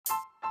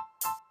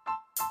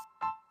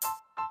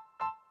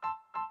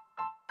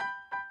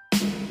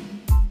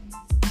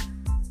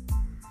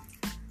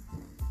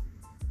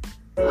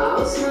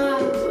I'll smile, I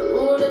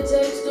know what it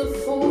takes to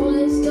fool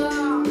this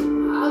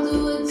town. I'll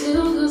do it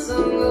till the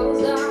sun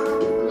goes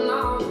down, and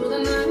all through the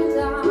night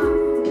time.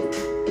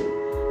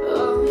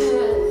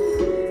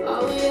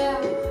 Oh yeah,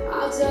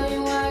 I'll tell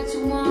you what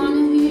you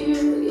wanna hear.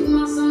 Keep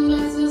my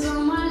sunglasses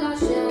on, my life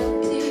shed a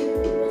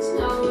tear. It's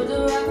never the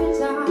right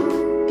time.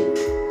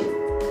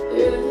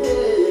 Yeah.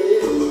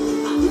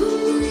 I'm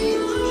moving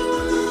your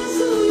eyes,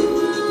 so you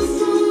must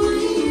know my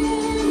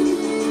name.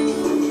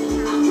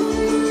 I'm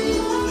moving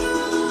your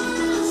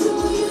eyes, so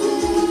you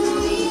know my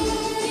name.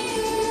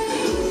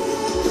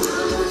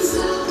 I'm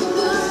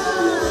unstoppable.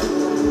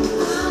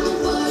 I'm a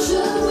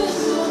Porsche with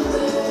no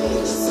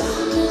brakes.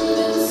 I'm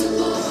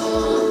invincible.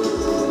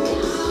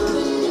 Yeah, I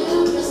win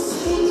every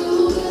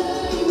single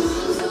game.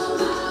 I'm so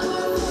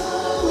powerful.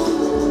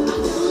 I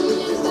don't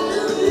need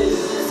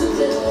batteries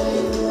today.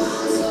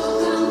 I'm so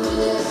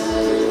confident.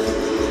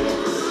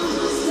 Yeah, I'm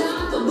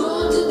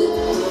unstoppable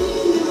today.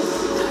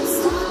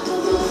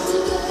 Unstoppable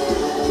today.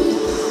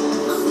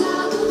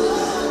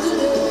 Unstoppable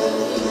today.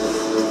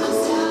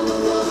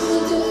 Unstoppable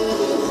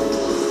today.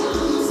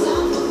 I'm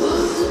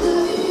unstoppable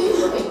today.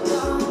 Wake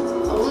up,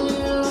 only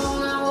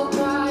alone I will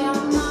cry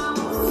out now.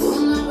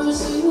 You'll never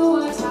see who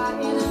I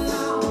hiding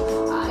now.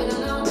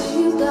 Hiding out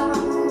deep down.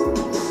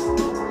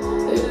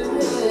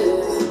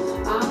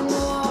 I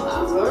know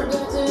I've heard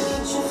that it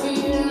makes you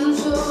feel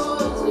sure.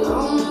 It's the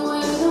only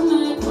way to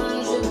make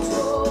friendship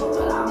true,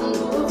 but I'm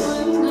too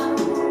afraid now.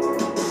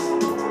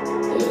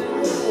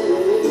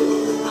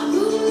 I'm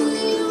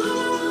moving your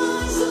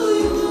eyes, so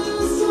you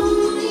must know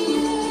my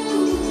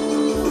name.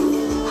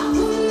 I'm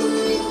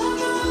moving your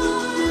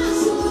eyes,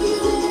 so you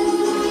know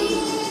my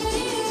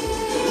name.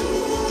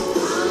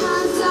 I'm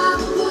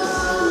unstoppable.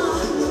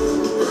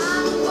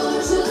 I'm a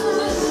Porsche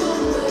with no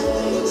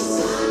brakes.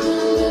 I'm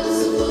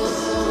invincible.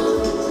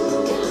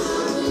 Yeah,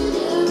 I win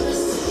every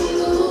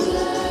single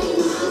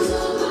game. I'm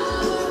so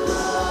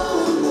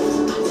powerful.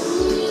 I don't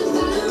need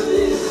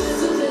batteries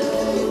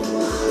today.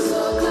 I'm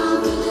so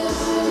confident.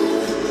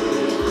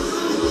 Yeah,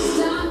 I'm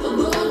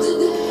unstoppable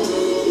today.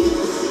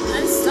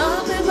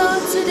 Unstoppable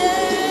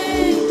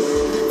today.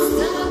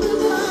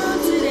 Unstoppable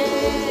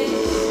today.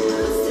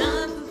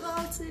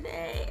 Unstoppable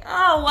today.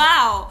 Oh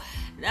wow,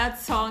 that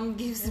song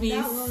gives me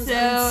That was so.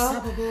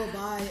 Unstoppable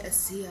by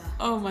Asia.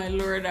 Oh my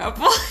lord,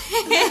 Apple!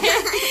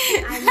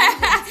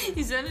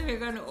 You sounded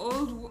like an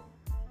old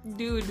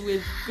dude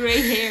with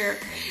gray hair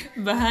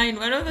behind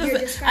one of You're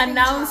those describing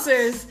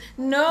announcers.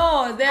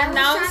 No, the I was trying to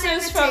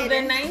announcers from the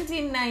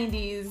imitate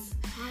 1990s.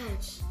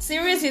 Ouch.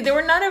 Seriously, they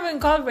were not even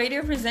called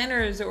radio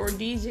presenters or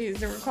DJs.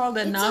 They were called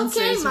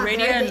announcers,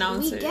 radio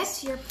announcers. We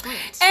get your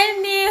point.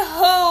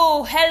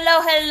 Anyhow,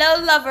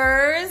 hello,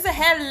 lovers.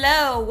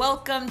 Hello,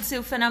 welcome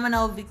to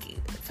Phenomenal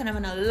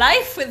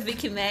Life with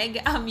Vicky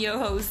Meg. I'm your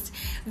host,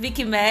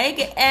 Vicky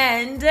Meg,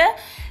 and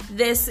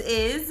this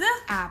is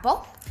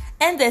Apple.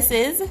 and this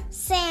is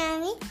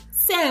Sammy.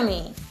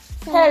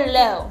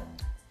 Hello.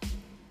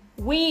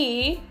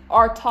 We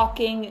are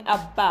talking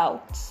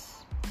about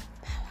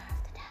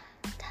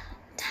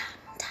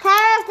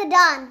Power of the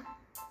Dawn.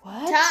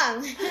 what?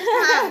 Tongue.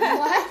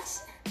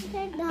 What?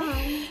 The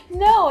dawn.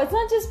 No, it's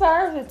not just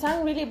power of the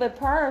tongue, really, but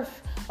power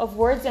of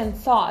words and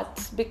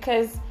thoughts.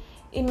 Because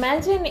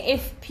imagine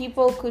if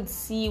people could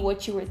see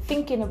what you were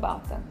thinking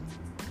about them,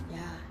 Yeah.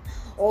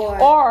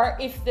 Or or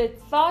if the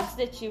thoughts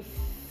that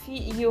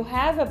you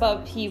have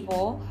about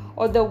people,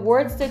 or the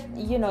words that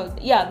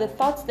the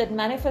thoughts that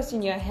manifest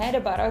in your head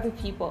about other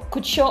people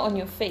could show on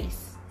your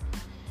face.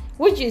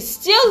 Would you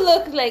still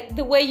look like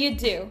the way you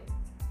do?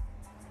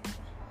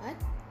 what?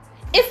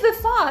 If the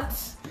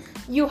thoughts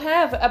you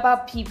have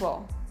about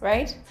people,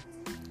 right?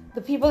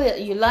 The people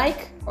that you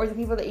like or the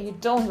people that you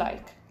don't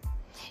like,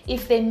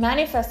 if they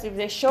manifest, if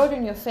they showed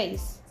in your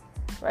face,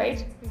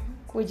 right?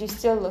 Would you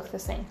still look the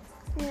same?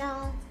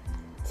 No.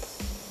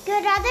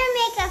 You'd rather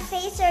make a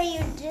face, or you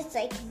just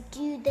like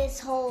do this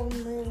whole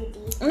moody.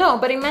 No,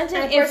 but imagine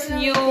I if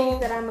personally you,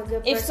 think that I'm a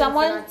good person if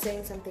someone, for not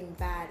saying something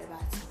bad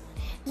about someone.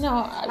 no,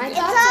 My It's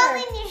thoughts all are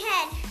in your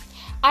head.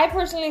 I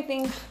personally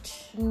think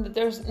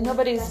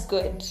nobody's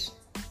good.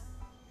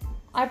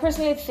 I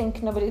personally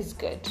think nobody's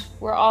good.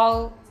 We're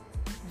all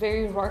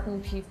very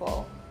rotten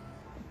people,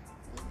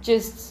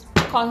 just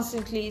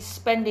constantly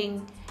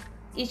spending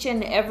each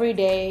and every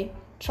day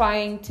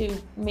trying to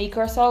make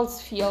ourselves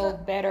feel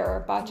better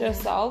about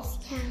ourselves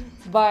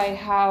by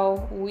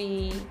how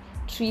we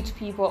treat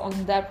people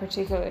on that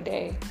particular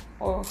day,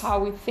 or how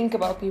we think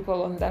about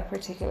people on that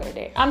particular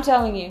day. I'm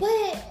telling you,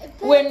 But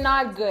we're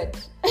not good.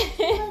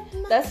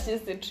 That's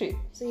just the truth.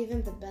 so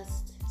even the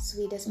best,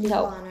 sweetest people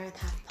on earth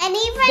have thoughts. And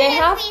even They if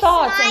have we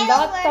thoughts, and smile,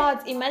 that we're-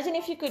 thoughts, imagine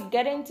if you could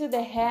get into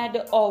the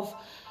head of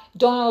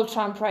Donald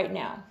Trump right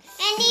now.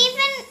 And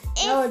even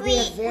That would if be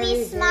a very, we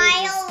very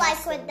smile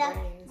like with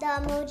disgusting the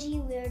emoji,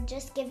 we're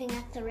just giving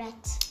a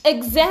threat.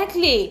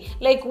 Exactly.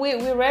 Like we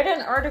read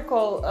an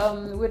article.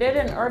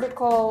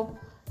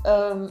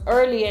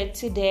 Earlier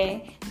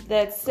today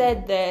that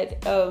said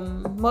that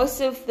most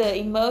of the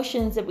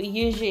emotions that we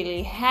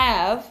usually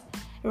have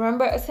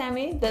Remember,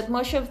 Sammy, that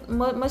most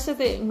of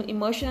the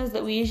emotions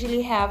that we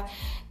usually have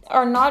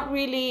are not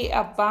really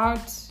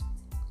about,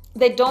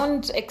 they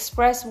don't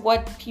express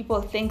what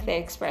people think they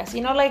express.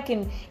 You know, like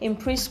in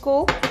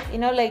preschool, you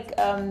know, like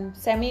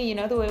Sammy, you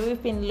know, the way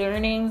we've been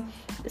learning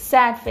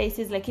sad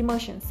faces, like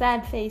emotions,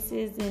 sad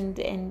faces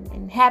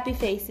and happy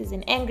faces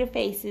and angry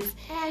faces.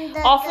 And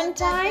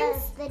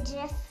oftentimes the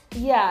GIF.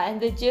 yeah, and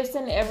the GIFs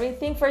and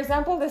everything. For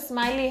example, the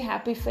smiley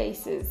happy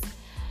faces.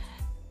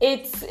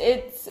 It's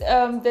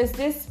there's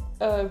this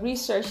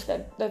research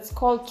that's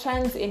called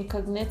Trends in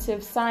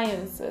Cognitive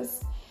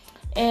Sciences,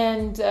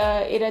 and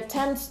it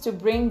attempts to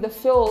bring the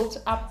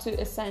field up to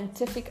a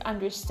scientific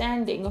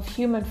understanding of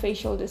human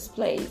facial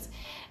displays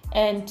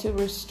and to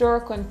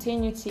restore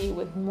continuity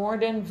with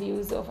modern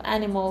views of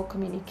animal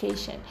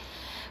communication.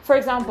 For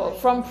example,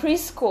 from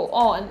preschool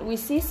on, we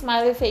see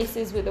smiley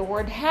faces with the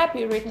word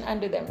happy written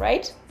under them,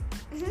 right?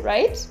 Mm-hmm.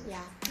 Right? Yeah.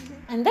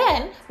 And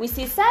then we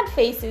see sad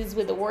faces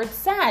with the word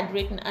sad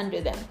written under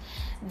them.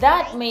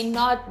 That may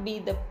not be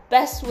the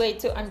best way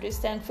to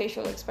understand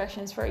facial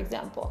expressions, for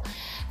example.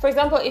 For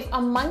example, if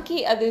a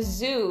monkey at the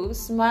zoo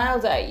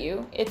smiles at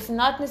you, it's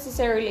not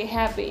necessarily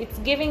happy. It's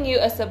giving you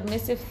a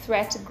submissive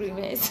threat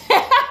grimace.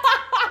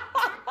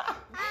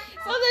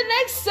 So the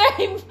next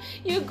time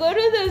you go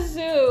to the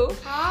zoo,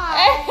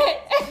 Hi,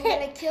 I'm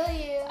gonna kill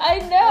you. I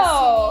know.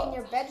 I'll see you in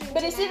your bedroom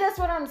But you see, tonight. that's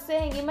what I'm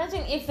saying.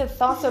 Imagine if the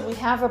thoughts that we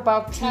have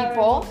about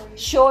people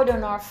showed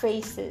on our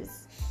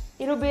faces.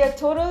 It'll be a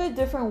totally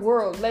different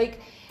world. Like, It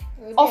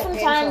would be a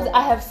oftentimes painful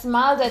I have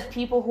smiled at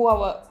people who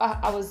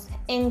I was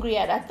angry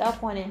at that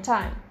point in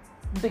time,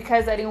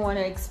 because I didn't want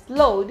to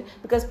explode,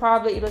 because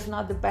probably it was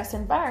not the best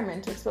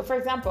environment to explode. For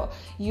example,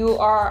 you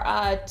are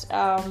at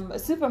a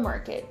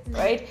supermarket,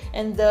 right?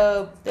 And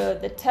the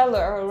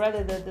teller, or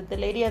rather the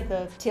lady at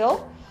the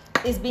till,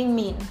 is being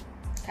mean.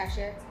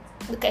 Cashier.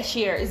 The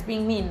cashier is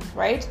being mean,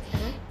 right?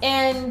 Mm-hmm.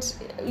 And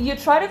you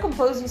try to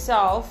compose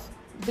yourself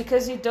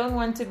because you don't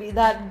want to be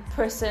that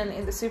person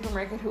in the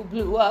supermarket who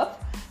blew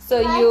up.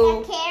 So Like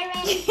you a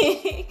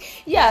Karen.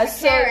 yeah,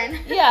 so Karen.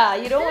 Yeah,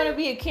 you don't want to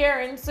be a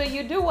Karen, so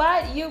you do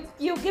what? You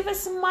give a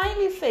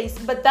smiley face,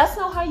 but that's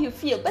not how you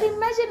feel. But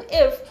imagine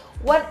if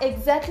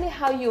exactly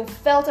how you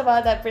felt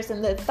about that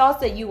person, the thoughts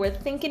that you were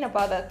thinking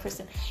about that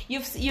person.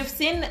 You've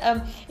seen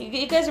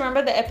you guys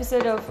remember the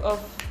episode of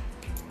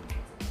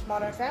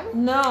Modern Family?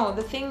 No,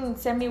 the thing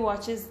Sammy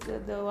watches,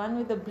 the one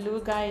with the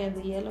blue guy and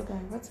the yellow guy.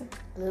 What's it?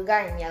 Blue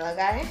guy and yellow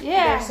guy?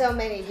 Yeah. There's so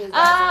many blue guys.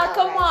 Ah, and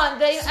come yellow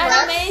guys. on, the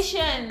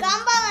animation.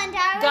 Gumball and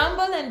Darwin.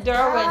 Gumball and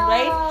Darwin,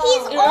 right?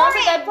 He's You remember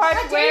orange. that part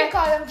What do where you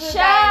call him, blue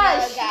guy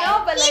and Shush! yellow guy?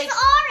 No, but He's like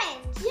orange.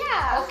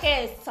 Yeah.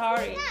 okay,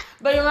 sorry.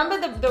 But remember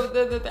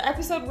the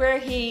episode where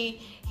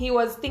he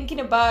was thinking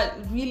about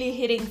really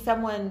hitting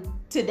someone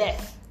to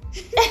death.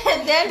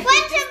 And then he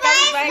When just Tobias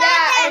got right got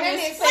out And and then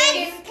his his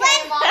skin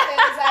came off and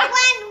was like,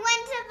 when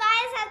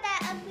Tobias had that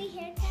ugly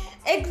haircut.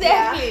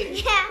 Exactly.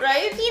 Yeah.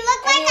 Right? He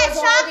looked and like he a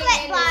was chocolate holding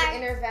in bar. his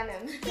inner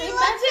venom. He Imagine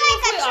looks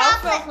if like we a all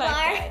chocolate felt like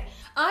bar. that.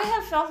 I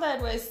have felt that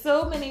way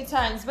so many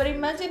times, but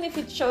imagine if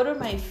it showed on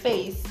my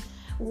face.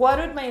 What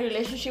would my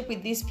relationship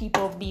with these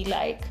people be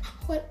like?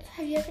 What?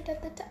 Have you ever done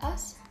that to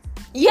us?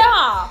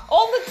 Yeah,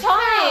 all the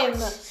time.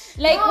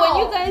 Like when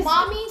you guys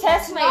Mommy, test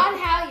that's not my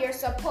how you're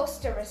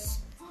supposed to respond.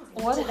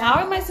 what? How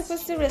am I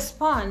supposed to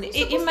respond? You're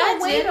supposed to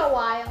wait a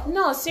while.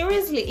 No,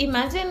 seriously,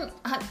 imagine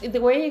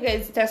the way you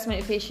guys test my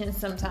patience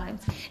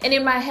sometimes. And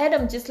in my head,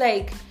 I'm just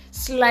like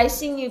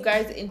slicing you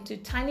guys into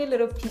tiny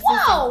little pieces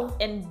Whoa.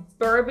 and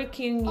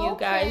barbecuing you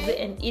guys Okay.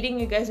 and eating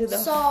you guys with a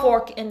So,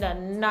 fork and a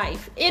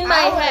knife. In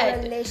my our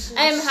head,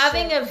 I'm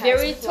having a relationship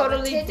very has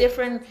totally plummeted.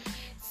 different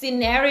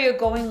scenario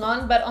going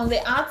on, but on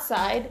the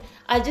outside,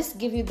 I just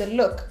give you the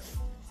look.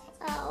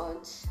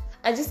 Ouch.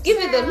 I just give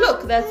you the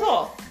look. That's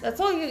all. That's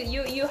all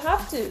you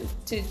have to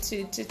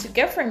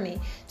get from me,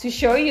 to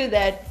show you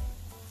that,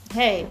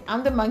 hey,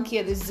 I'm the monkey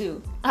at the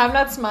zoo. I'm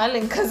not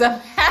smiling because I'm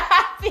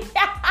happy.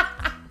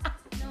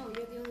 No,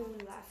 you're the only one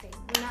laughing.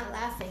 You're not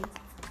laughing.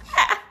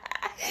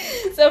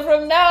 So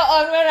from now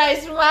on, when I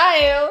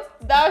smile,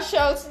 thou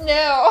shalt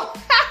know.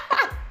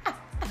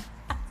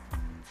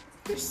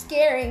 You're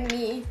scaring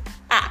me.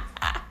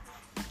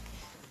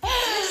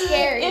 You're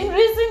scary. In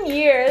recent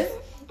years,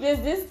 there's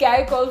this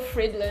guy called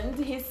Friedland.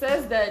 He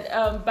says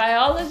that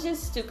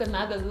biologists took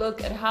another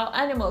look at how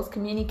animals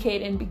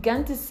communicate and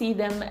began to see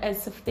them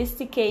as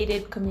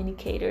sophisticated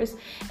communicators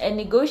and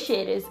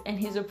negotiators, and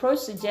his approach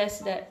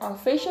suggests that our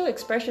facial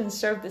expressions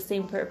serve the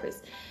same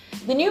purpose.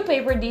 The new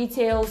paper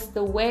details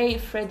the way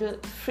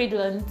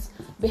Friedland's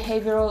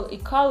behavioral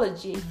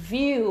ecology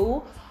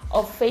view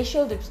of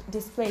facial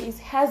displays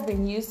has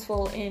been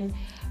useful in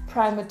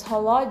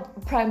primatology,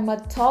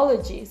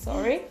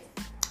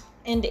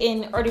 and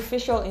in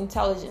artificial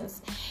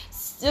intelligence.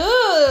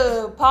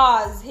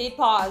 Pause.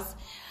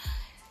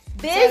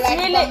 This So like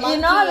really, the you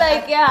know, monkey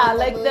like at the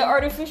like the balloon?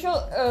 artificial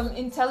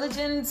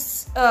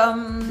intelligence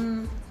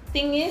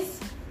thingies.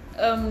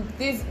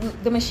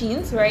 The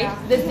machines, right? Yeah.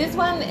 There's this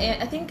one.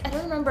 I think, I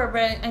don't remember,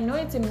 but I know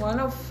it's in one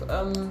of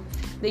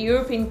the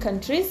European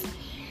countries.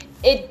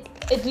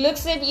 it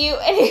looks at you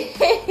and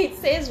it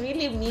says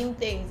really mean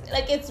things.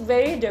 Like, it's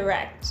very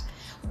direct.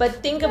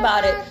 But think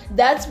about it.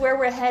 That's where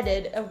we're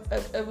headed.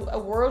 A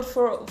world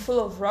full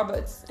of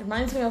robots. It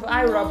reminds me of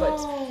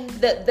iRobots.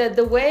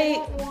 The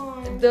way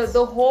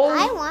the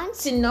whole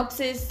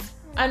synopsis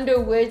under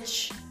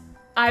which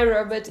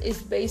iRobot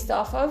is based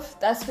off of.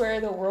 That's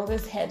where the world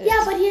is headed.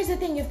 Yeah, but here's the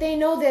thing: if they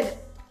know that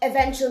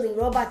eventually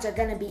robots are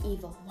gonna be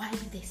evil, why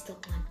do they still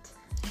want?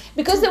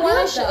 Because they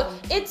want to show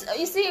it's.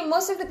 You see,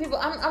 most of the people.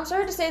 I'm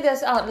sorry to say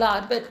this out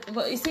loud, but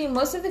you see,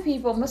 most of the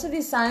people, most of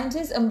these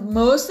scientists, and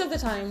most of the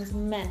times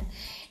men.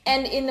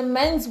 And in the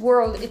men's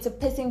world, it's a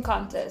pissing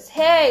contest.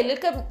 Hey,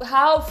 look at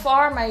how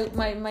far my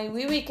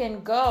wee-wee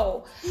can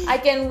go. I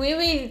can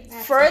wee-wee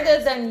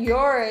further than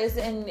yours.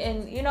 And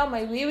you know,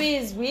 my wee-wee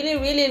is really,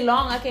 really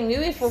long. I can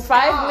wee-wee for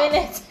 5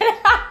 minutes.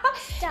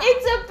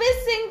 It's a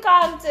pissing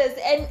contest.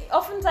 And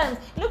oftentimes,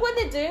 look what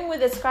they're doing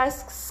with the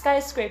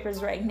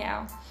skyscrapers right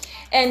now.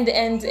 And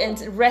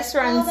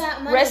restaurants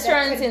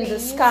in the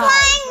sky.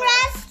 Flying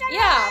restaurants.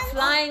 Yeah,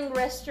 flying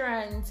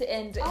restaurants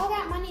and all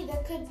that money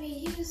that could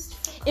be used.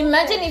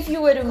 Imagine if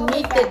you were to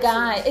meet the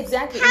guy.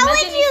 Exactly. How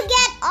would you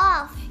get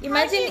off?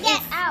 Imagine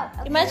get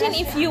out. Imagine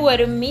if you were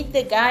to meet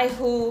the guy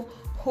who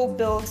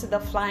built the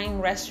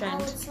flying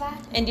restaurant,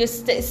 and you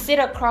sit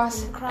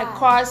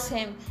across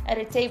him at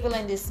a table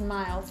and he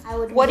smiles.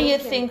 What do you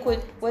think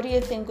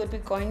would be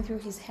going through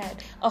his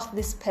head? Oh,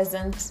 this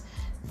peasant.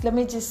 Let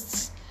me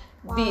just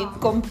be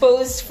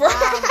composed for.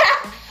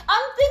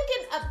 I'm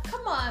thinking,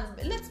 come on,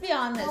 let's be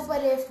honest. No,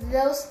 but if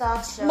those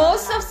thoughts show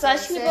most of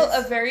such people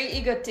are very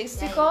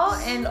egotistical,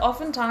 and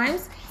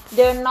oftentimes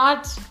they're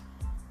not.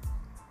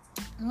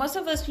 Most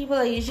of those people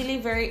are usually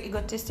very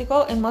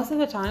egotistical, and most of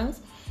the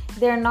times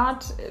they're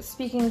not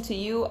speaking to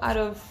you out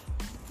of,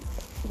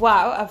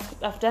 wow,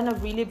 I've done a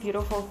really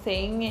beautiful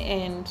thing,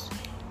 and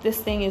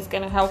this thing is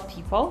gonna help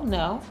people.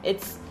 No,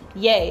 it's,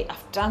 yay,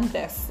 I've done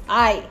this.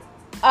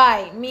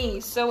 Me,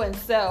 so and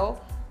so,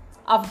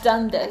 I've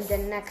done this.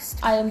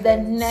 I am the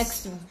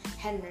next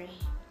Henry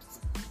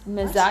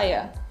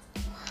Messiah.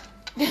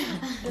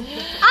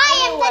 I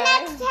am the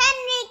next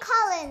Henry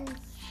Collins.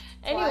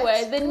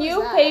 Anyway, the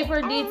new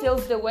paper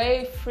details the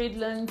way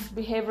Friedland's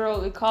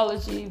behavioral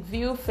ecology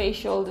view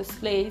facial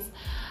displays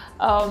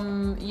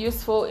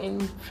useful in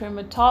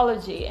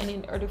primatology and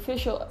in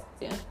artificial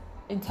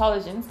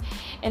intelligence,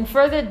 and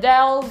further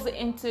delves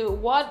into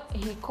what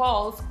he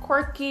calls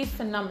quirky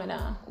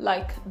phenomena,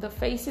 like the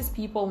faces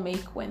people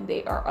make when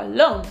they are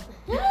alone.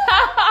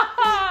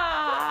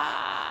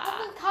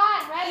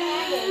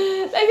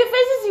 Like the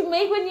faces you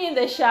make when you're in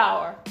the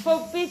shower. For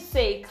Pete's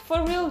sake,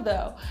 for real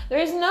though. There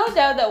is no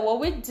doubt that what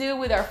we do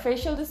with our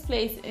facial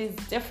displays is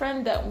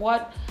different than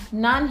what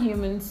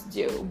non-humans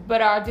do,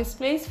 but our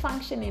displays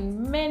function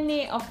in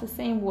many of the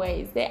same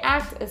ways. They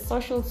act as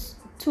social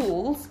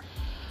tools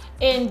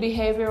in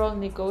behavioral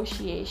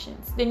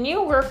negotiations. The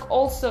new work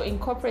also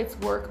incorporates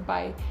work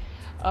by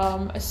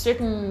a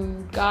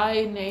certain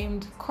guy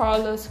named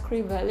Carlos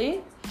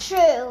Crivelli.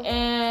 True.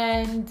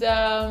 And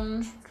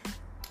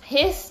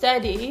his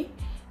study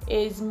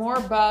is more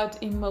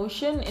about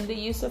emotion and the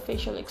use of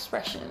facial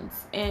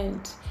expressions.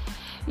 And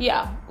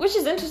yeah, which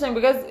is interesting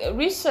because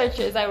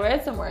researchers, I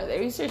read somewhere, the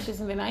researchers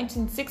in the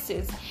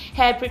 1960s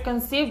had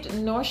preconceived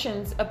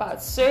notions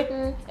about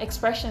certain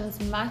expressions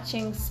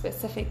matching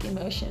specific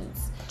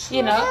emotions. True.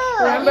 You know,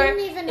 remember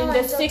in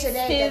the 60s,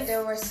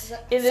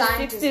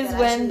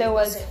 when there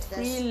was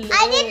free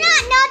I did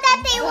not know that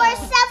there were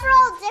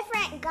several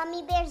different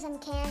gummy bears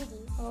and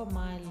candies. Oh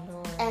my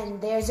lord.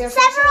 And there's your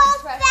several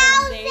facial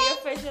expression. There's your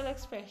facial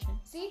expression.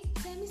 See,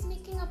 Sammy's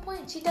making a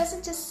point. She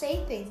doesn't just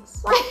say things.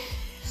 What?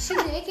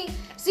 She's making,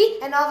 see,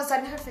 and all of a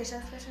sudden her facial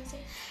expression says,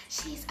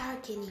 she's our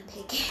guinea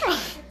pig.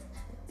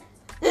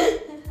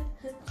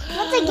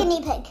 What's a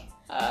guinea pig?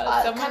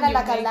 Kind of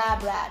like a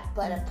lab rat,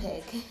 but a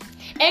pig.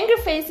 Angry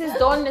faces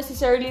don't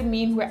necessarily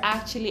mean we're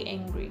actually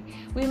angry.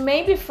 We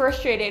may be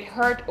frustrated,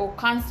 hurt, or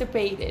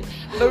constipated,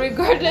 but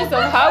regardless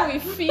of how we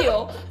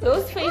feel,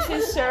 those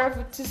faces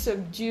serve to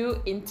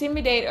subdue,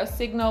 intimidate, or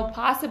signal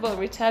possible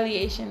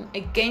retaliation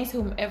against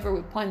whomever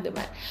we point them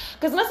at.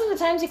 Because most of the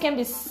times you can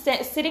be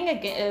sitting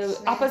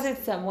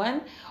opposite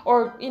someone,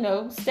 or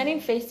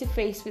standing face to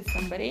face with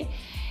somebody,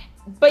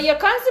 but you're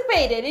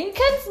constipated and you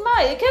can't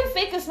smile. You can't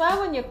fake a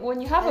smile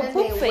when you have a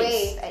poop face. They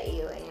wave at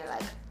you and you're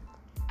like,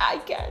 I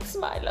can't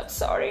smile. I'm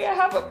sorry. I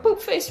have a poop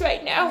face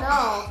right now.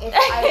 No, if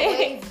I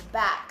wave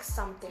back,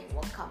 something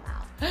will come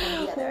out.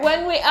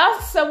 When we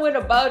ask someone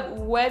about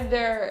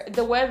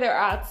the weather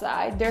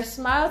outside, their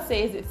smile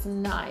says it's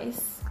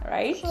nice,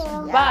 right?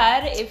 Sure.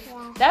 But if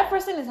that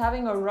person is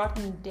having a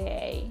rotten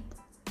day,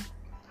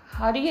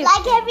 how do you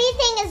think?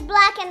 Everything is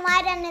black and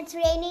white and it's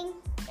raining?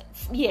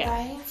 Yeah,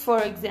 right?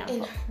 For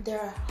example.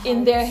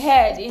 In their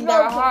head, in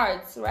their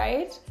hearts,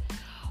 right?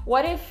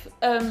 What if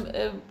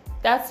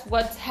that's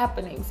what's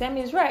happening?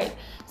 Sammy's right.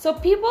 So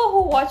people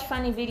who watch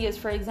funny videos,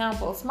 for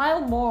example,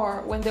 smile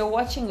more when they're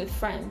watching with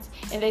friends,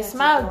 and they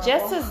smile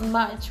just as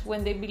much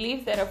when they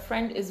believe that a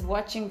friend is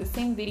watching the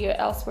same video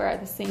elsewhere at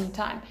the same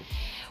time.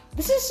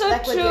 This is so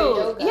Like with your true.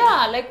 yoga.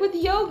 Yeah, like with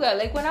yoga.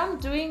 Like when I'm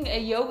doing a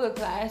yoga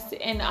class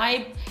and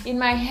in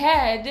my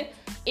head,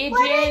 What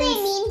do they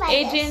mean by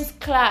Adrian's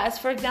class,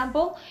 for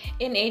example,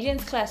 in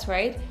Adrian's class,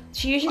 right?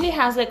 She usually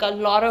has like a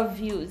lot of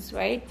views,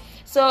 right?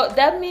 So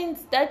that means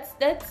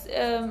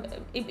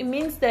it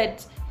means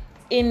that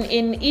in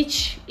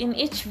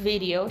each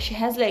video she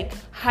has like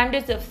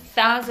hundreds of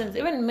thousands,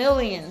 even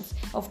millions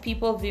of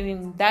people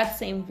viewing that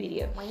same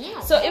video. Wow.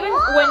 So even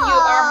when you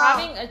are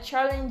having a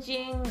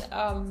challenging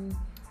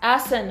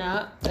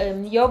asana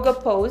yoga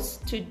pose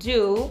to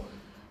do,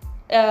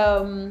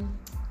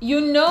 you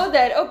know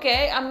that,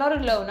 okay, I'm not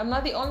alone. I'm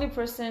not the only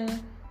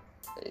person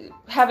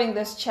having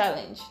this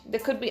challenge. There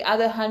could be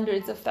other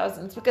hundreds of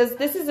thousands, because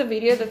this is a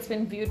video that's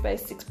been viewed by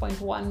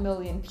 6.1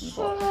 million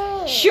people.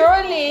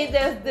 Surely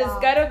there's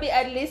gotta be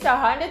at least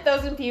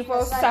 100,000 people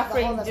That's like the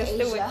suffering whole of just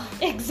the way. Asia.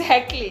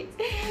 Exactly.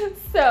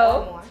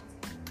 Or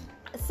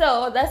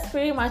So that's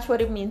pretty much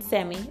what it means,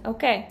 Sammy.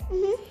 Okay.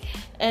 Mm-hmm.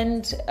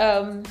 And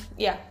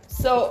yeah.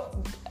 So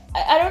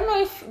I don't know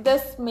if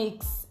this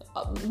makes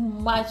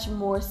much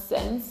more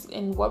sense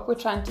in what we're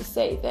trying to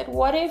say. That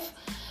what if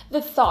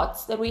the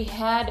thoughts that we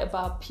had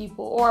about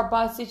people or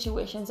about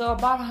situations or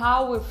about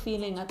how we're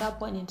feeling at that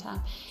point in time,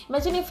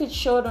 imagine if it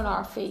showed on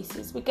our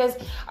faces, because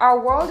our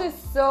world is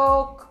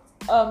so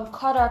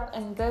caught up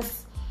in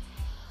this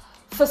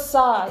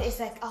facade. It's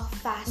like all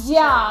fast.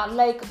 Yeah, track.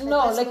 like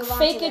no, let's like move on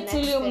fake to the it till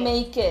next you thing.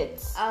 make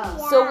it.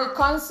 Oh. So Yeah. we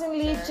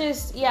constantly Sure.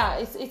 just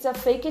it's a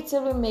fake it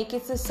till we make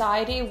it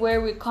society,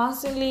 where we're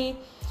constantly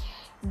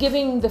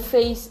giving the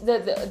face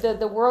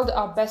the world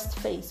our best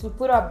face. We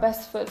put our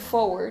best foot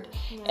forward,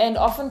 and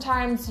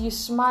oftentimes you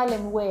smile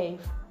and wave.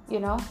 You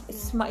know,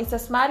 it's a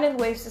smile and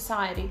wave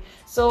society.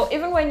 So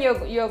even when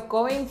you're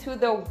going through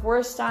the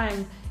worst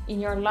time in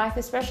your life,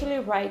 especially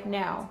right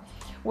now,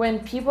 when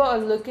people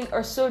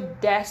are so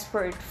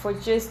desperate for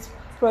just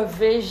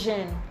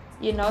provision,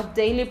 you know,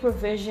 daily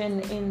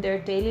provision in their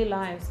daily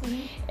lives,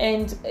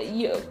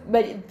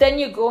 but then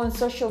you go on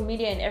social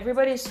media and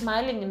everybody's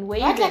smiling and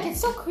waving. Right, like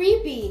it's so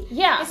creepy.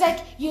 Yeah. It's like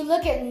you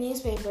look at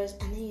newspapers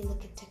and then you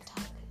look at TikTok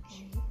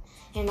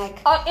and like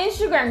On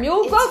Instagram,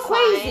 you'll go It's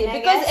crazy fine, I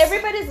because guess.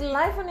 everybody's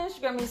life on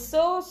Instagram is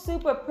so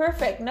super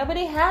perfect.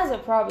 Nobody has a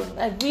problem,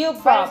 a real but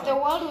if problem. the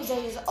world was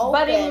just open.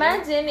 But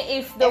imagine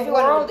if the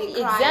everyone world, would be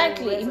crying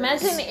exactly, rivers.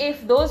 imagine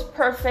if those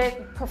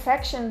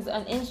perfections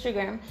on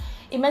Instagram,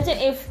 imagine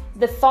if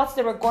the thoughts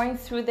that were going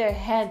through their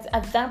heads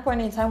at that point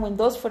in time when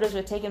those photos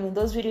were taken, when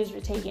those videos were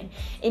taken,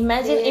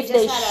 imagine They if just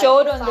they had a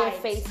showed on their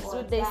fight faces, or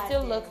would they that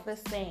still day. look the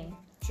same?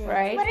 True.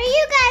 Right? What are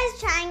you guys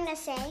trying to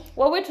say?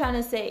 What we're trying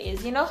to say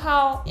is, you know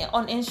how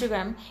on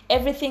Instagram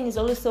everything is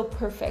always so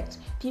perfect.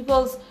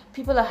 People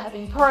are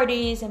having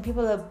parties and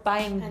people are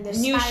buying And they're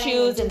new smiling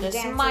shoes and and they're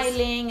doing dances.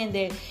 smiling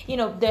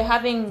and they're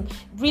having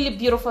really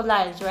beautiful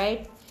lives,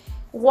 right?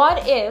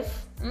 What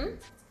if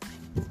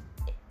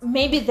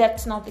maybe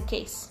that's not the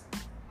case?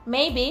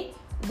 Maybe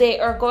they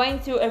are going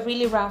through a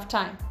really rough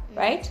time,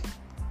 right?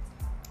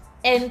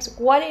 And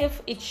what if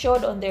it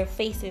showed on their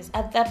faces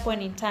at that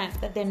point in time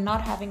that they're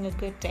not having a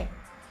good day?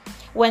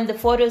 When the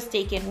photo's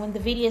taken, when the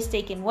video's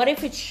taken, what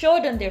if it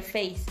showed on their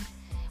face?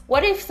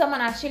 What if someone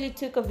actually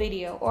took a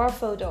video or a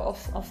photo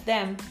of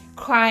them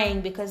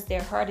crying because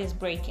their heart is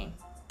breaking?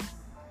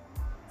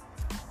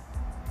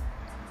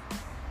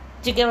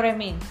 Do you get what I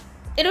mean?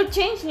 It would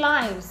change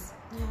lives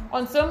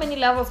on so many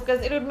levels,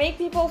 because it would make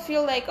people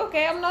feel like,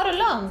 okay, I'm not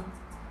alone.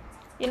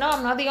 You know,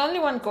 I'm not the only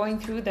one going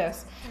through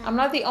this. I'm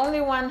not the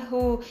only one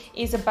who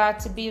is about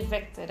to be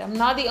evicted. I'm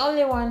not the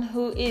only one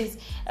who is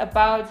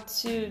about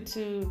to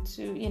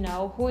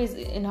who is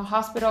in a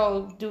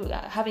hospital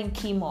having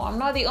chemo. I'm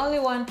not the only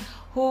one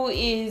who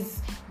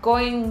is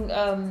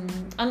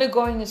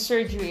undergoing a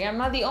surgery. I'm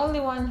not the only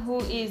one who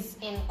is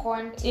in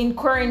quarantine. in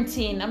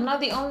quarantine. I'm not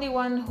the only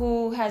one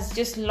who has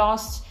just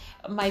lost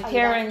my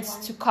parents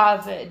loved to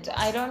COVID.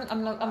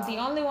 I'm the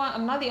only one.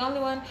 I'm not the only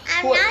one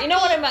I'm who, not you know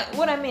the-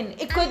 what I mean?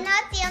 It could I'm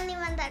not the only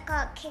one that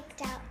got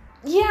kicked out.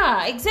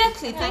 Yeah,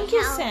 exactly. Thank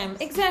you, house. Sam.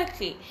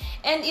 Exactly.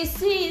 And you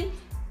see,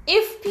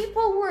 if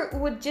people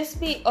would just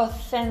be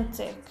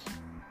authentic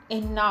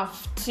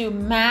enough to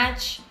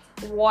match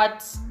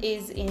what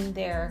is in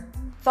their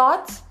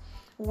thoughts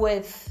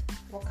with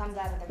What comes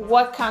out of the mouth.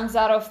 what comes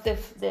out of the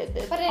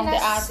But on in the a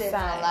outside,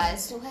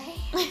 civilized way.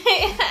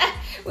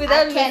 without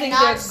I losing their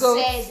cannot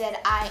ghost. say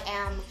that I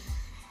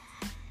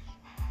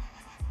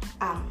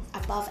am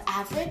above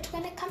average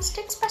when it comes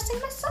to expressing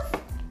myself.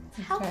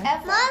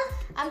 However, Mom,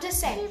 I'm just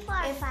saying, people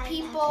are if fine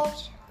people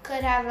average.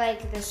 could have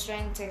like the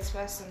strength to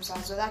express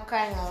themselves without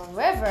crying a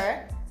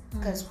river,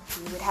 because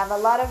we would have a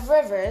lot of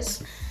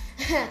rivers,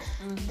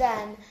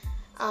 then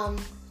I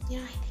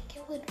think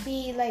it would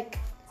be like,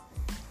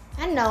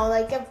 I don't know,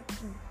 like a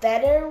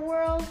better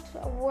world,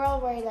 a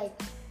world where like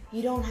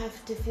you don't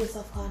have to feel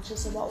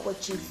self-conscious about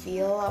what you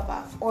feel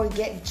about or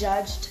get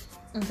judged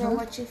for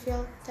what you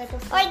feel, type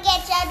of or thing.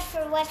 get judged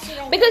for what you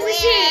like. Because you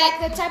see,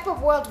 Like the type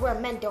of world where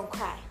men don't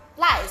cry.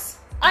 Lies.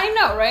 I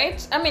know,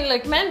 right? I mean,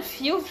 like, men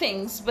feel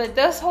things, but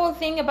this whole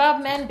thing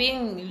about men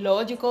being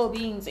logical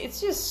beings, it's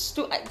just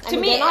to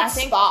me. They're not I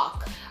think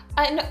Spock.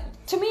 I know.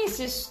 To me, it's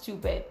just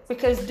stupid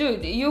because,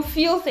 dude, you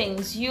feel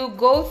things, you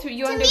go through,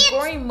 you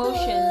undergo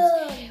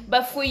emotions,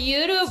 but for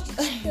you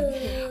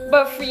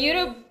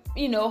to,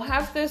 you know,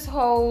 have this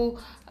whole,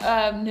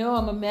 no,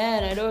 I'm a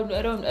man. I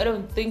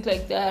don't think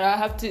like that. I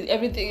have to.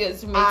 Everything has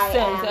to make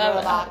sense.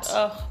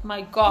 Oh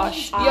my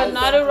gosh, you're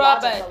not a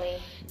robot. Logically.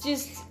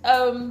 Just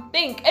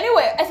think.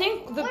 Anyway, I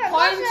think the We're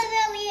point.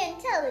 emotionally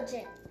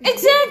intelligent.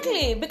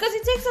 Exactly, because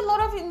it takes a lot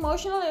of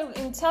emotional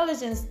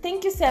intelligence.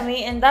 Thank you,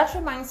 Sammy. And that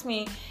reminds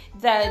me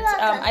that You're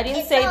welcome. I didn't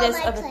It's say all this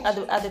my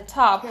at the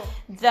top,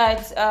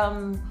 that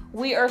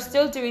we are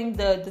still doing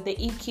the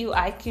EQ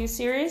IQ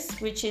series,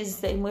 which is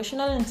the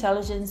emotional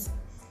intelligence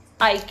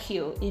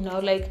IQ, you know,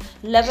 like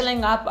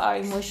leveling up our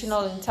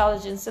emotional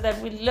intelligence so that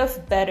we live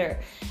better,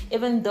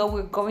 even though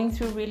we're going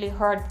through really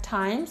hard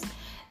times,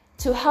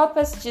 to help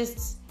us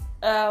just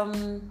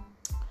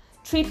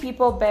treat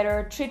people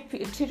better,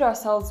 treat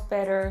ourselves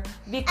better,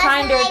 be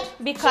kinder,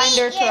 Treat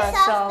to yourself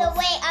ourselves. the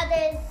way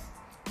others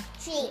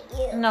treat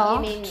you. No, You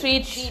mean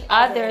treat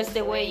others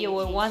the way you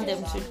would want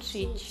them to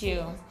treat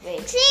you,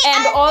 Wait. Treat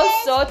and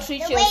others also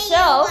treat the way you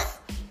yourself want-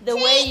 the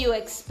way you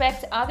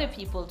expect other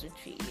people to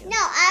treat you. No,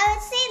 I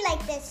would say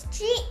like this: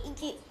 treat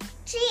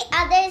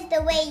others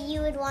the way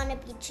you would want to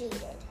be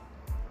treated.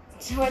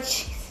 What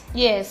she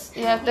Yes,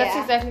 yeah, that's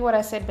Yeah. exactly what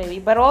I said, baby.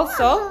 But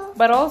also,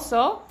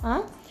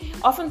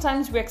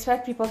 oftentimes we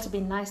expect people to be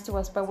nice to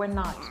us, but we're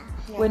not.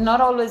 Yeah. We're not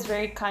always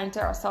very kind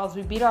to ourselves.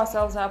 We beat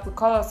ourselves up. We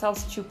call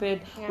ourselves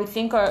stupid. Yeah. We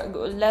think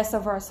less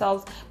of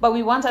ourselves, but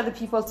we want other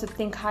people to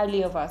think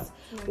highly of us.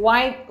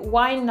 Why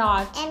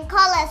not? And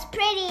call us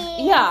pretty.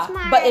 Yeah, and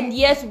smart. but and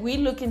yet we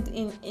look in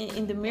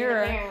the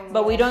mirror,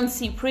 but we don't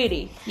see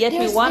pretty. Yet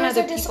we want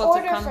other there's a people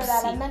to disorder come for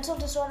that, see. a mental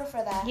disorder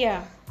for that.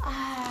 Yeah,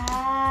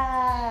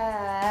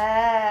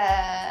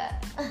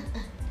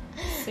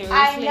 seriously.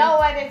 I know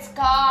what it's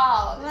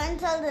called.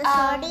 mental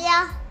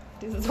disorder.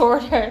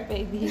 Disorder,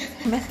 baby.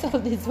 Mental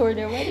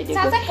disorder. Where did you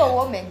Sounds go? like a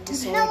woman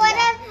disorder. No,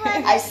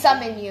 whatever. I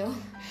summon you.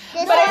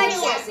 But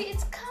Disorder. See,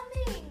 it's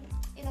coming.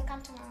 It'll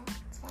come tomorrow.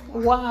 It's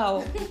fine.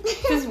 Wow.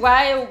 This is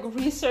why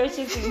research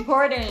is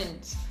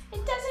important.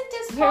 It doesn't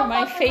just Where pop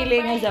my up in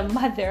failing my as a brain.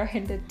 mother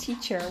and a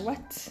teacher.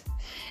 What?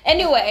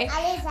 Anyway,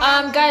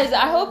 Alexander. guys,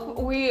 I hope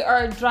we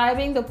are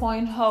driving the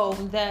point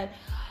home that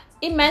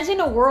imagine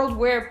a world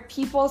where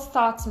people's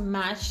thoughts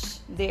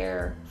matched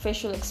their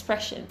facial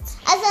expressions.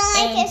 As in, like,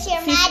 And if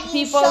you're pe- mad, you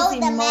people's show the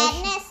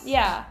emotion- madness.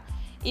 Yeah,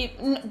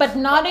 but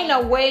not in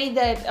a way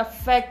that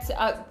affects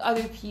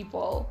other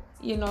people.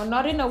 You know,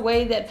 not in a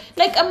way that,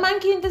 like a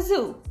monkey in the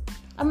zoo.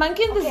 A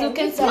monkey in the zoo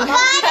can leave the smile.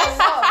 monkey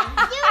alone.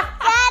 You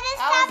gotta That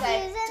stop was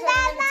like using 20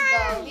 that minutes ago.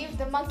 line. Leave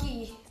the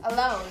monkey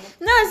alone.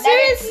 No, Let it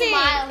seriously.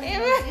 smile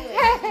and do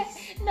it.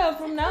 No,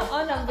 from now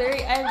on,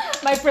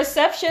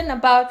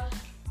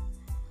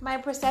 my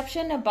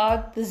perception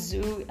about the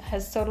zoo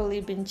has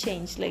totally been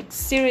changed. Like,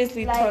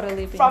 seriously, Like,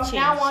 totally been from changed.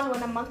 now on,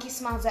 when a monkey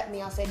smiles at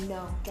me, I'll say,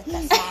 no, get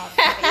that smile off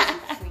your face,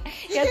 you freak.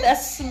 Get that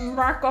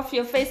smirk off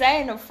your face. I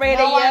ain't afraid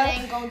No of one you.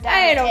 ain't gonna die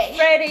I ain't today.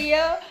 afraid of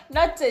you.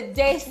 Not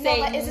today, No, say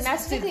but is it not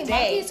specifically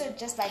today. monkeys or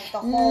just like the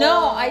whole?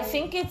 No, I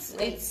think it's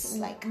race,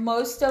 like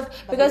most of,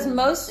 because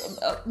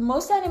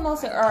most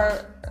animals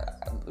are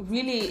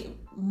really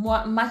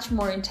much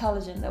more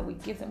intelligent than we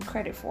give them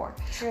credit for.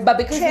 True. But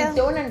because True. we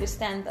don't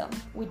understand them,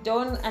 we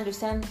don't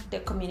understand their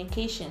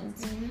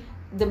communications,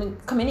 the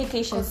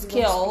communication Because most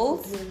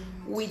skills, people do.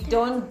 we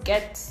don't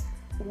get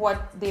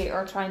what they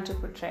are trying to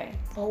portray.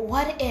 But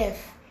what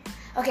if?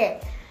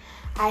 Okay,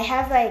 I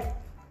have like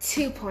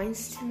 2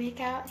 points to make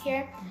out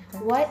here.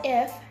 What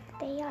if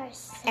They are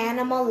so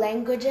animal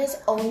languages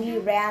only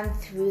ran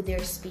through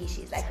their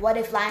species? Like, what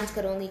if lions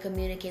could only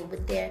communicate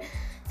with their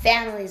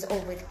families or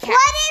with cats?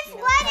 Part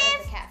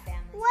of the cat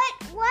family.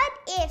 What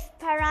if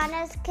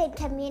piranhas could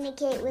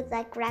communicate with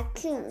like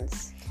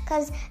raccoons?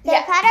 Because they're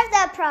Yeah. part of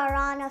the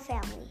piranha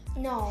family.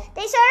 No.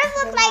 They sort of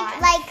look They're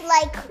not.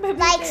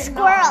 like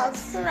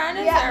squirrels.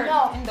 Piranhas Yeah, are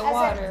no. in the as in,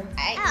 water.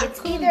 it's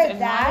Raccoons either are not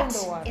that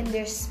in the water. in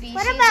their species.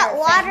 What about or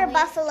water family.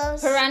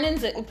 buffaloes?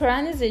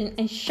 Piranhas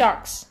and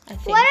sharks, I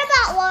think. What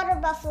about water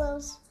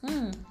buffaloes?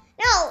 Hmm.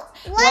 No.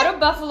 What? Water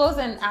buffaloes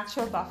and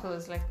actual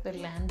buffaloes, like the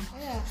land.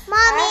 Yeah.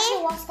 Mommy? I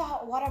actually once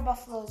thought water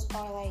buffaloes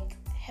are like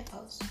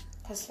hippos.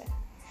 Cause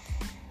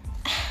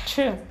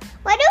True.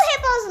 What do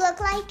hippos look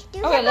like? Do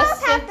Okay, let's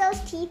hippos have see.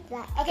 those teeth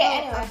that Okay, go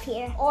anyway. up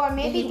here? or The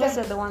maybe hippos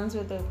the are the ones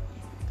with the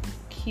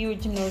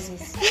huge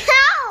noses.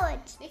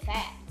 Ouch! big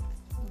fat.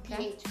 Okay.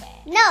 PH fat.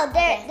 No,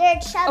 they're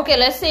chubby. Okay,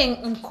 let's say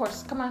in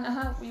course. Come on,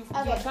 you're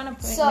Okay, trying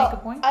to so, make a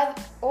point.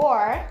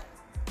 or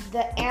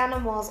the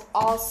animals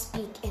all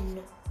speak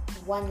in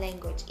one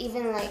language,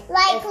 even like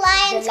Like if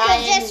lions the could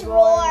lion just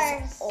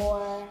roars, roar.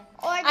 or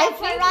Or the I think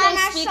piranha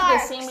they speak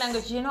sharks. the same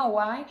language. You know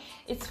why?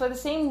 It's for the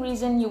same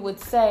reason you would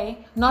say,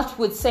 not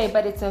would say,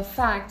 but it's a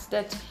fact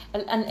that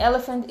an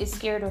elephant is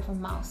scared of a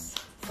mouse.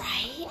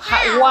 right?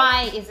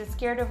 Why is it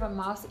scared of a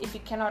mouse if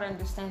it cannot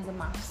understand the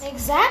mouse?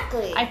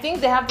 Exactly. I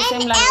think they have the same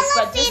language,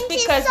 but just elephant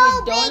is because so we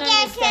don't big it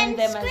understand can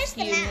them as squish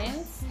the mouse.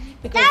 humans,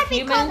 because That would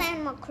be called humans,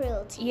 animal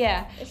cruelty.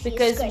 yeah, if you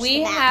because squish we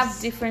the have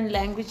mouse. different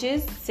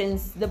languages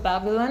since the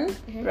Babylon,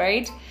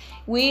 right?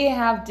 We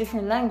have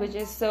different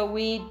languages, so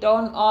we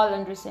don't all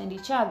understand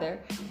each other.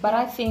 But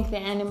I think the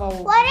animal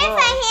What if world,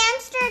 a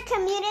hamster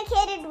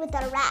communicated with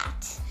a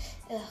rat?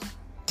 Ugh.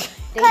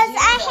 Because They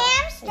a do, though.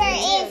 hamster They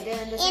do. is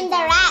They're in the in same the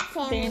family. rat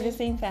they're in family. the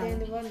same They're in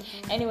family. the one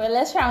family. Anyway,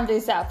 let's round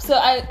this up. So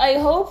I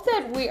hope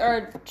that we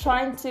are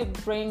trying to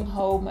bring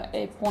home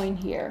a point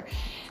here,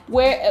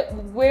 where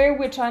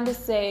we're trying to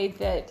say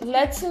that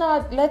let's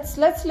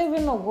live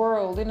in a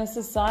world, in a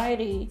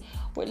society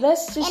where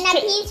let's just In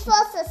a peaceful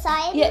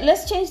society. yeah,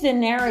 let's change the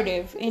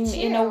narrative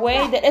in a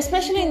way that,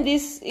 especially in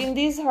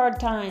these hard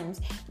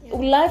times,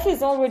 life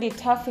is already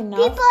tough enough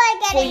People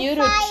are for getting you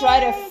to try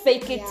to fired.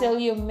 fake it Yeah. till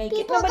you make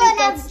People it. Nobody's don't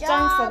got have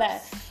time for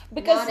jobs. that.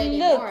 Because Not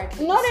anymore, look,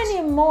 at not least.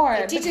 anymore.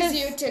 It teaches because-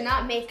 you to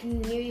not make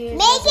New Year's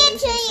Make it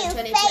resolutions till for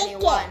you fake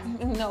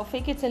 2021. No,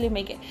 fake it till you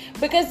make it.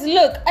 Because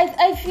look,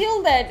 I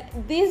feel that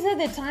these are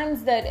the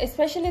times that,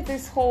 especially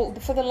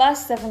for the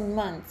last 7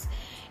 months,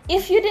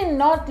 if you did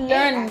not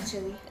learn,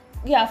 Actually.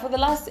 yeah, for the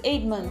last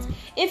 8 months,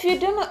 if you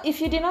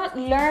did not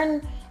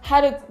learn how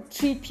to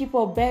treat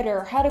people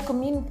better, how to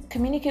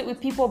communicate with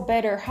people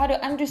better, how to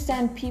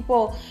understand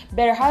people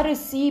better, how to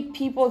see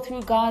people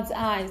through God's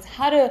eyes,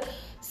 how to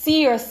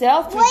see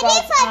yourself through What God's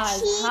if a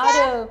eyes,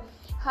 cheetah-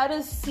 how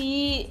to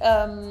see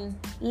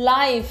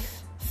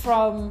life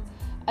from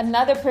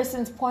another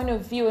person's point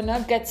of view and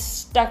not get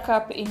stuck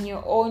up in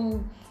your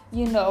own,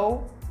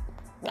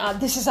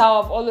 this is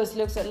how I've always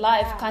looked at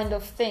life kind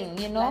of thing,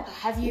 Like,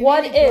 have you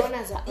what really if grown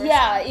as a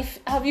person?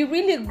 have you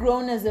really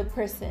grown as a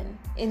person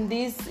in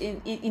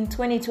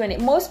 2020?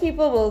 Most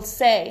people will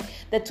say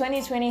that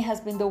 2020 has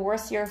been the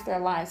worst year of their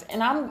lives,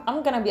 and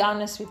I'm gonna be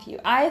honest with you.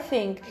 I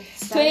think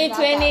started out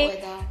that 2020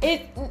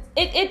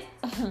 way,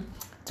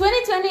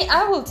 2020,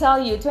 I will tell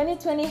you,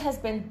 2020 has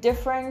been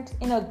different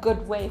in a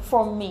good way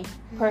for me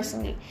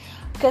personally,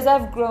 because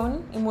I've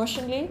grown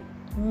emotionally,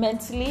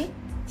 mentally,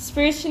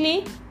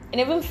 spiritually, and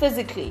even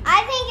physically.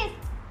 I think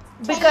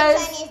Because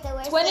 2020 is the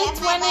worst day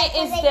of my 2020 life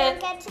 'cause is I the- don't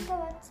get to go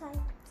outside.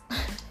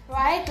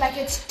 Right? Like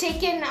it's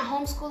taken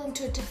homeschooling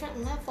to a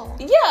different level.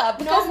 Yeah,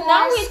 because No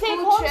now more we take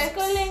school trips.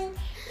 homeschooling.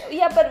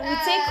 Yeah, but we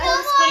take No more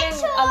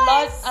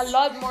homeschooling choice. a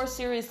lot more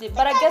seriously.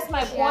 But I guess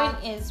my point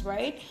is,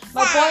 right?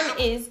 My point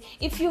is,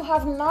 if you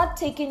have not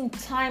taken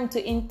time to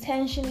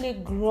intentionally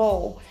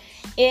grow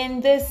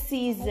in this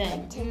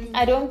season,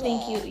 I don't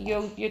think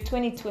your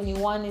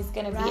 2021 is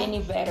gonna be any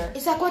better.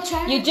 It's like what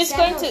China You're just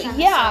going to,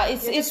 yeah.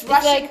 It's You're just it's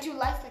rushing like through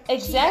life like a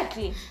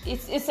exactly.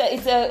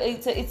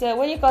 It's a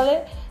what do you call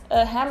it?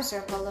 A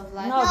hamster. circle of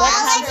life. No, No, that's I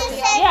hamster just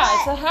wheel. said Yeah, what-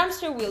 it's a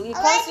hamster wheel. You're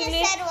All I just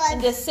constantly said was,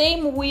 in the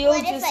same wheel, what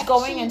if just a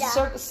going and cheetah-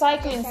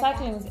 cycling, I just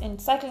said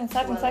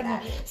cycling.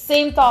 that is-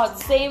 Same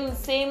thoughts,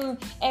 same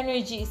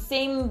energy,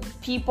 same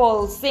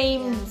people,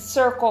 same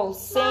circles,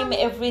 same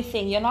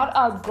everything. You're not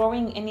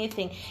outgrowing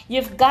anything.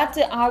 You've got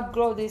to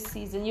outgrow this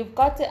season. You've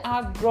got to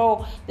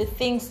outgrow the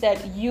things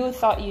that you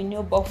thought you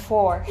knew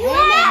before.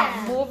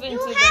 Yeah. Move into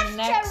You the have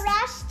next. to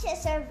rush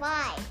to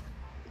survive.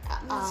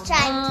 It's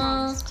trying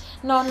times.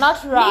 No,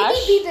 not rush.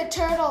 Maybe be the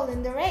turtle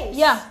in the race.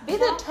 Yeah, be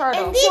the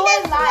turtle. Enjoy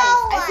the life.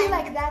 slow I feel one.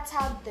 like that's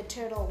how the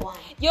turtle won.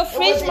 Your It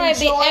fridge was might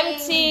be enjoying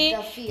empty.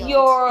 the field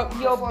Your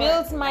before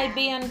bills it might ran.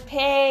 be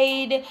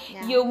unpaid.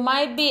 Yeah. You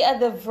might be at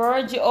the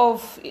verge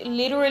of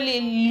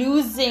literally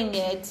losing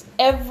it.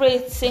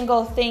 Every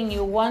single thing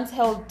you once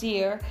held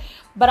dear.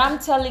 But I'm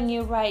telling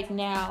you right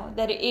now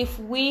that if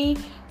we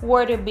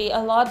were to be a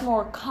lot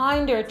more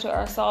kinder to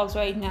ourselves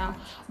right now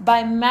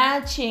by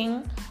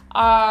matching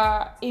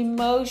our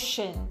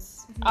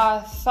emotions,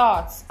 our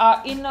thoughts,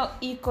 our inner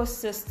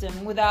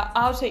ecosystem with our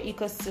outer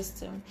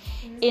ecosystem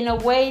in a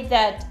way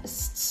that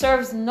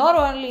serves not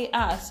only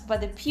us but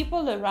the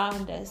people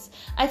around us,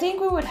 I think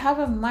we would have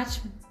a much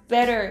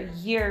better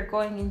year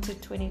going into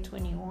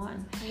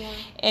 2021.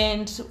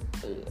 And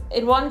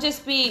it won't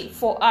just be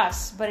for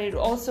us, but it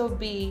also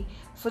be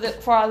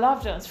for our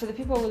loved ones, for the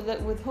people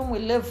with whom we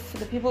live, for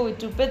the people we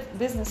do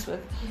business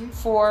with,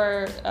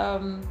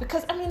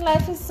 because I mean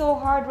life is so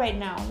hard right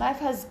now. Life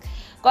has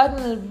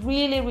gotten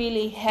really,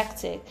 really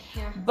hectic.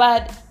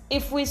 But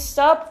if we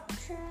stop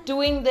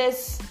doing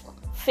this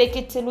fake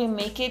it till we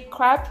make it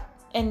crap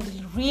and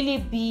really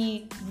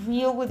be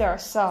real with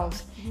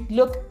ourselves,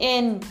 look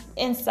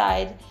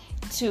inside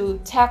to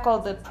tackle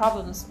the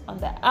problems on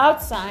the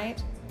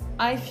outside,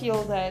 I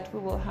feel that we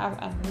will have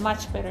a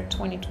much better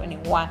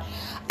 2021.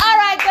 All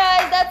right,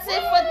 guys, that's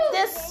it for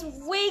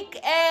this week,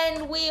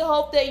 and we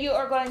hope that you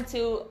are going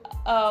to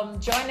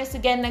join us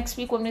again next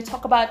week when we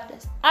talk about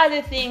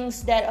other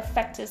things that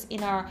affect us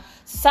in our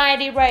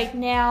society right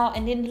now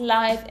and in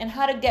life, and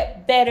how to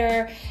get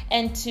better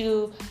and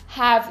to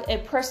have a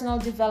personal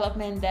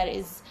development that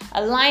is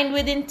aligned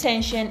with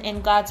intention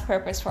and God's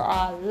purpose for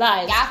our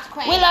lives. Yes,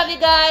 queen. We love you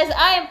guys.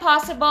 I am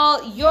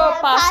possible. You're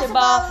possible.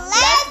 possible.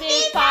 Let's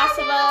be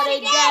possible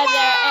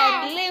together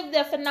and live the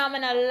a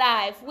phenomenal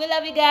life. We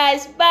love you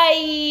guys.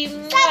 Bye.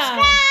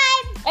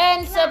 Subscribe.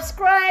 And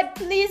subscribe.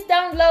 Please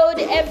download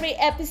every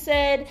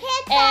episode.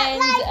 Hit that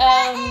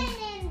like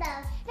button in the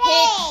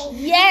face.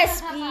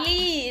 Yes,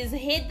 please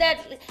hit that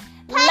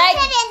Punch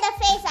it in the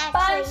face,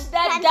 actually. punch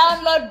that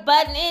download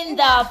button in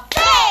the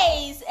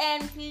face,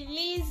 and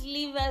please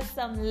leave us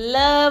some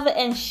love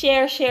and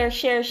share.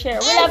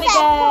 We love you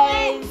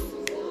guys.